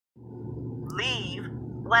leave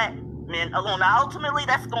black men alone. Now, ultimately,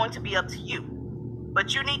 that's going to be up to you.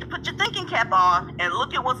 But you need to put your thinking cap on and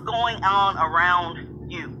look at what's going on around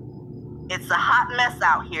you. It's a hot mess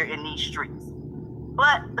out here in these streets.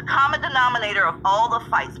 But the common denominator of all the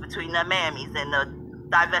fights between the mammies and the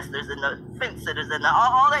divestors and the fence sitters and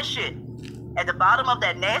all that shit, at the bottom of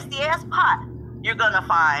that nasty ass pot, you're gonna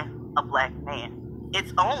find a black man.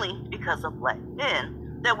 It's only because of black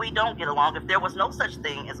men that we don't get along. If there was no such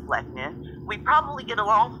thing as black men, we probably get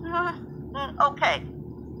along okay.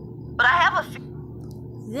 But I have a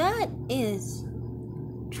That is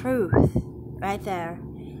truth right there,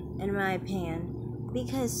 in my opinion,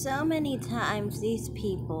 because so many times these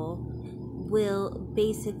people will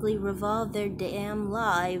basically revolve their damn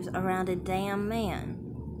lives around a damn man.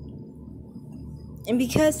 And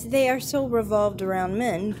because they are so revolved around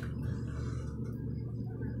men,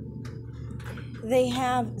 they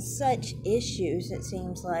have such issues, it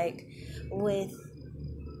seems like, with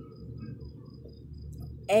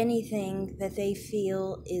anything that they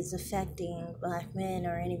feel is affecting black men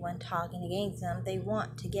or anyone talking against them. They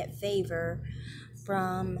want to get favor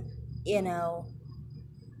from,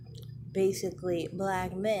 basically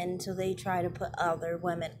black men, so they try to put other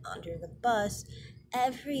women under the bus.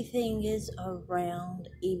 Everything is around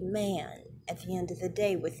a man at the end of the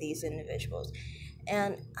day with these individuals.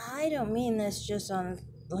 And I don't mean this just on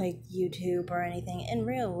like YouTube or anything. In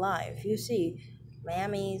real life, you see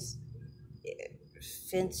mammies,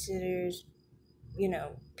 fence sitters,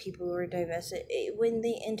 people who are divested, when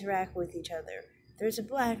they interact with each other, there's a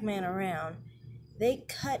black man around, they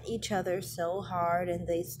cut each other so hard and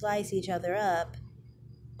they slice each other up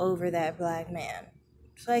over that black man.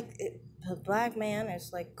 It's like the black man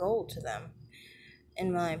is like gold to them,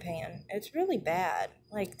 in my opinion. It's really bad,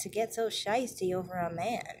 like, to get so shiesty over a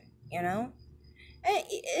man, And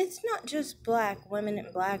it's not just black women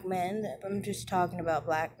and black men. I'm just talking about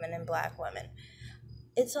black men and black women.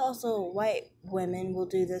 It's also white women will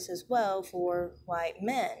do this as well for white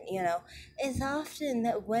men, It's often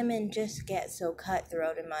that women just get so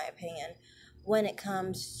cutthroat, in my opinion, when it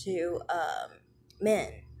comes to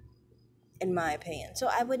men, in my opinion. So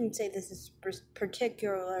I wouldn't say this is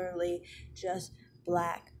particularly just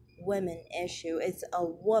black women issue. It's a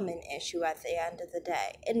woman issue at the end of the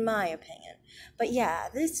day, in my opinion. But yeah,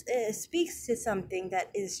 this speaks to something that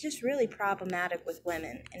is just really problematic with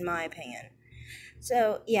women, in my opinion.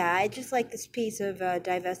 So, yeah, I just like this piece of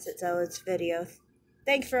Divested Zealots video.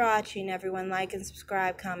 Thanks for watching, everyone. Like and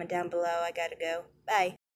subscribe, comment down below. I gotta go. Bye.